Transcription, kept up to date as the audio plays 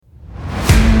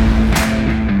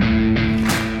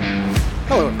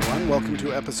welcome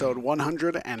to episode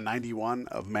 191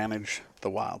 of Manage the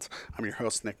Wilds. I'm your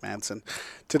host, Nick Manson.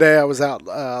 Today I was out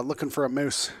looking for a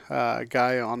moose. A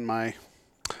guy on my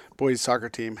boys soccer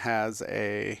team has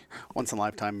a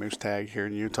once-in-a-lifetime moose tag here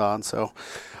in Utah, and so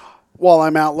while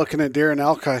I'm out looking at deer and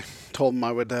elk, I told him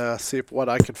I would see what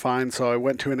I could find. So I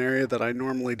went to an area that I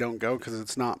normally don't go because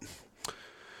it's not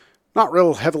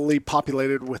real heavily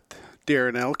populated with deer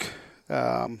and elk,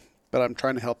 but I'm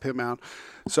trying to help him out.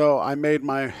 So I made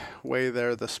my way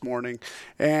there this morning,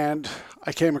 and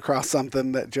I came across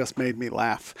something that just made me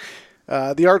laugh.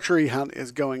 The archery hunt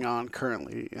is going on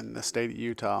currently in the state of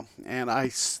Utah, and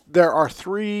there are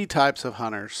three types of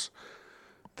hunters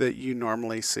that you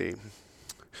normally see.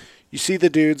 You see the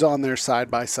dudes on their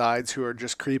side-by-sides who are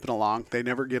just creeping along. They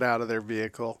never get out of their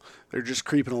vehicle. They're just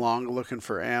creeping along looking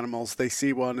for animals. They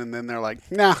see one, and then they're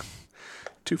like, nah,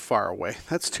 too far away.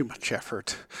 That's too much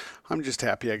effort. I'm just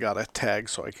happy I got a tag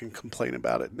so I can complain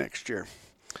about it next year.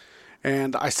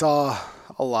 And I saw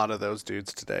a lot of those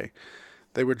dudes today.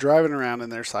 They were driving around in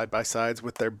their side-by-sides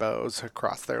with their bows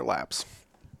across their laps.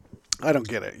 I don't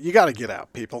get it. You got to get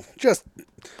out, people. Just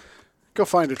go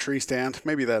find a tree stand.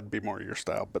 Maybe that'd be more your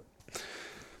style, but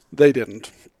they didn't.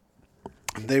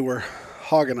 They were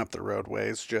hogging up the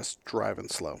roadways, just driving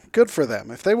slow. Good for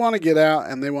them. If they want to get out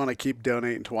and they want to keep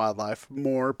donating to wildlife,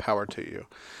 more power to you.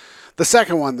 The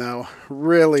second one, though,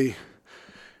 really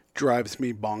drives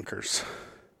me bonkers.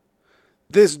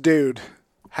 This dude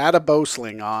had a bow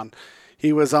sling on.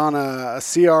 He was on a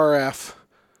CRF.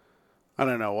 I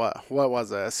don't know what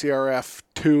was it? A CRF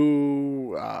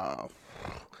 2.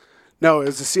 No, it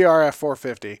was a CRF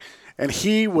 450. And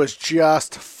he was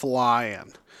just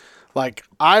flying. Like,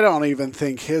 I don't even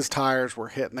think his tires were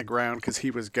hitting the ground because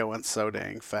he was going so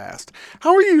dang fast.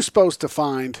 How are you supposed to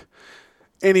find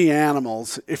any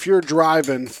animals if you're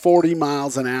driving 40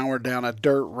 miles an hour down a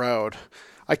dirt road?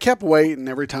 I kept waiting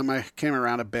every time I came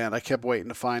around a bend. I kept waiting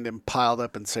to find him piled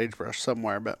up in sagebrush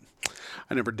somewhere, but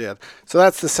I never did. So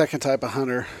that's the second type of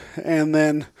hunter. And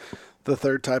then the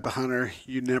third type of hunter,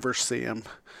 you never see him.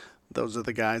 Those are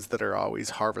the guys that are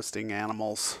always harvesting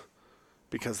animals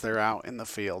because they're out in the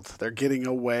field. They're getting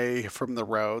away from the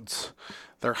roads.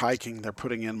 They're hiking. They're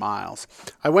putting in miles.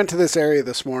 I went to this area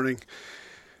this morning.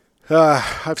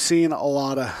 I've seen a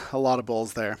lot of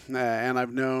bulls there, and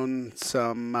I've known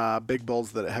some big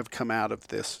bulls that have come out of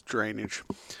this drainage.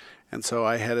 And so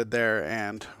I headed there,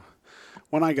 and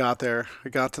when I got there, I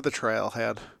got to the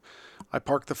trailhead. I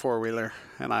parked the four-wheeler,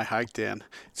 and I hiked in.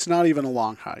 It's not even a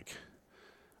long hike.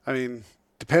 I mean,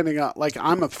 depending on, like,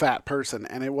 I'm a fat person,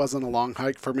 and it wasn't a long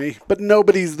hike for me, but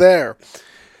nobody's there.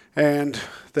 And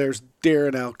there's deer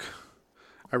and elk.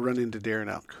 I run into deer and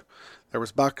elk. There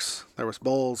was bucks, there was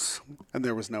bulls, and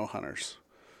there was no hunters.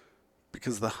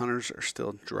 Because the hunters are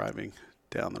still driving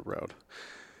down the road.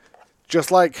 Just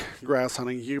like grouse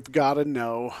hunting, you've got to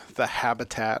know the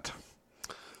habitat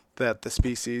that the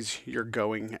species you're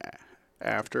going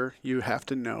after. You have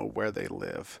to know where they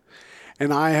live.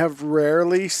 And I have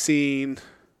rarely seen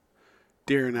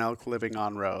deer and elk living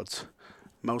on roads.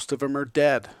 Most of them are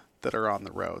dead that are on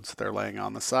the roads. They're laying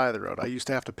on the side of the road. I used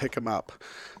to have to pick them up.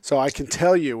 So I can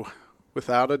tell you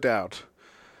without a doubt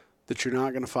that you're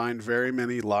not going to find very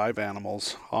many live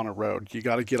animals on a road. You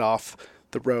got to get off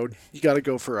the road. You got to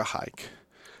go for a hike.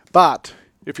 But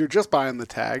if you're just buying the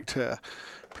tag to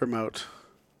promote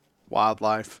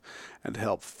wildlife and to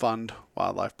help fund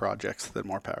wildlife projects, then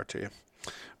more power to you.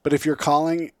 But if you're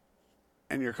calling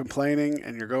and you're complaining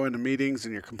and you're going to meetings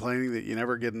and you're complaining that you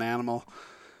never get an animal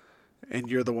and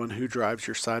you're the one who drives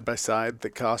your side-by-side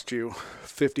that cost you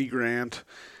 $50,000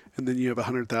 and then you have a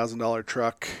 $100,000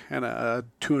 truck and a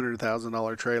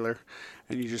 $200,000 trailer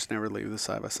and you just never leave the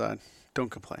side-by-side, don't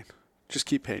complain. Just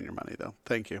keep paying your money, though.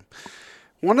 Thank you.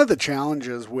 One of the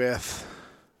challenges with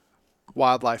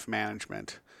wildlife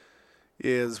management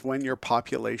is when your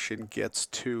population gets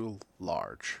too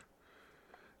large.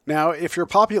 Now, if your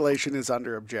population is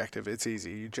under objective, it's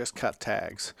easy. You just cut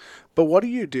tags. But what do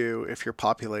you do if your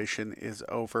population is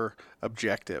over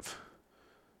objective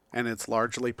and it's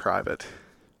largely private?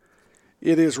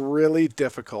 It is really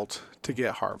difficult to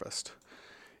get harvest.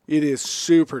 It is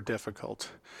super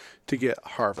difficult to get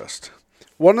harvest.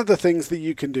 One of the things that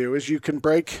you can do is you can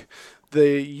break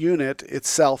the unit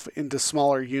itself into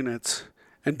smaller units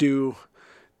and do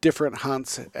different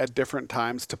hunts at different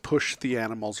times to push the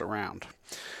animals around.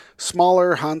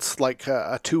 Smaller hunts, like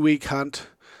a 2-week hunt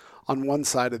on one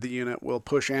side of the unit, will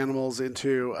push animals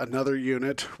into another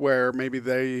unit where maybe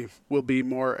they will be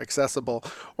more accessible,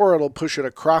 or it'll push it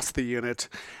across the unit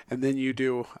and then you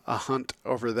do a hunt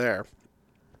over there.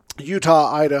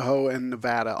 Utah, Idaho, and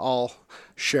Nevada all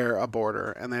share a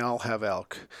border, and they all have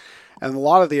elk. And a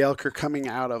lot of the elk are coming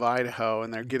out of Idaho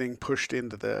and they're getting pushed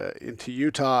into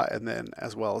Utah and then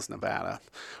as well as Nevada.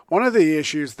 One of the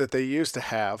issues that they used to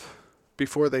have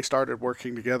before they started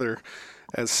working together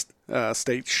as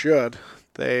states should,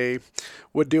 they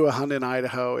would do a hunt in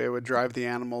Idaho. It would drive the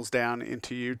animals down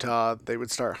into Utah. They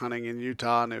would start hunting in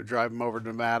Utah and it would drive them over to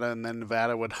Nevada, and then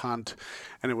Nevada would hunt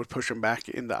and it would push them back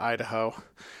into Idaho.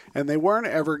 And they weren't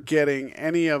ever getting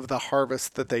any of the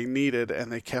harvest that they needed,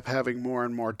 and they kept having more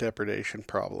and more depredation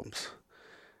problems.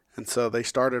 And so they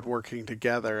started working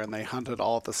together and they hunted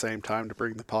all at the same time to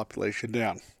bring the population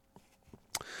down.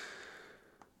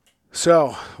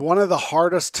 So, one of the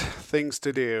hardest things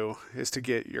to do is to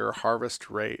get your harvest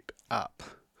rate up.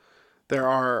 There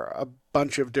are a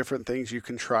bunch of different things you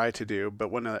can try to do,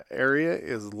 but when an area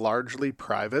is largely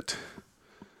private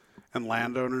and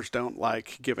landowners don't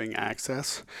like giving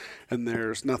access, and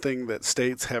there's nothing that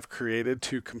states have created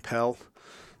to compel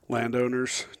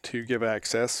landowners to give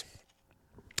access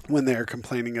when they're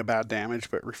complaining about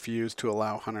damage but refuse to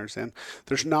allow hunters in,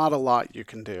 there's not a lot you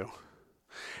can do.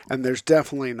 And there's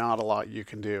definitely not a lot you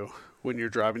can do when you're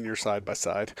driving your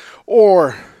side-by-side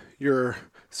or your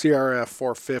CRF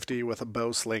 450 with a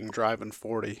bow sling driving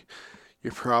 40.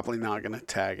 You're probably not going to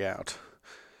tag out.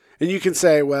 And you can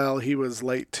say, well, he was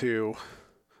late to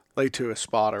a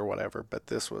spot or whatever, but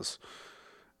this was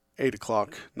 8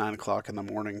 o'clock, 9 o'clock in the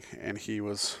morning, and he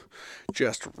was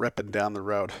just ripping down the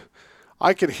road.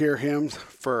 I could hear him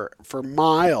for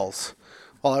miles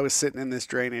while I was sitting in this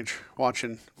drainage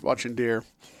watching deer.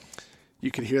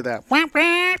 You could hear that whap,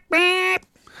 whap, whap,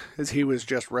 as he was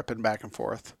just ripping back and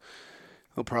forth.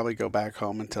 He'll probably go back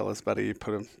home and tell his buddy he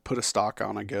put a stock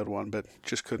on a good one, but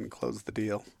just couldn't close the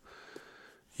deal.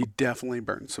 He definitely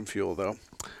burned some fuel, though.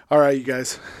 All right, you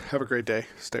guys, have a great day.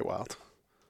 Stay wild.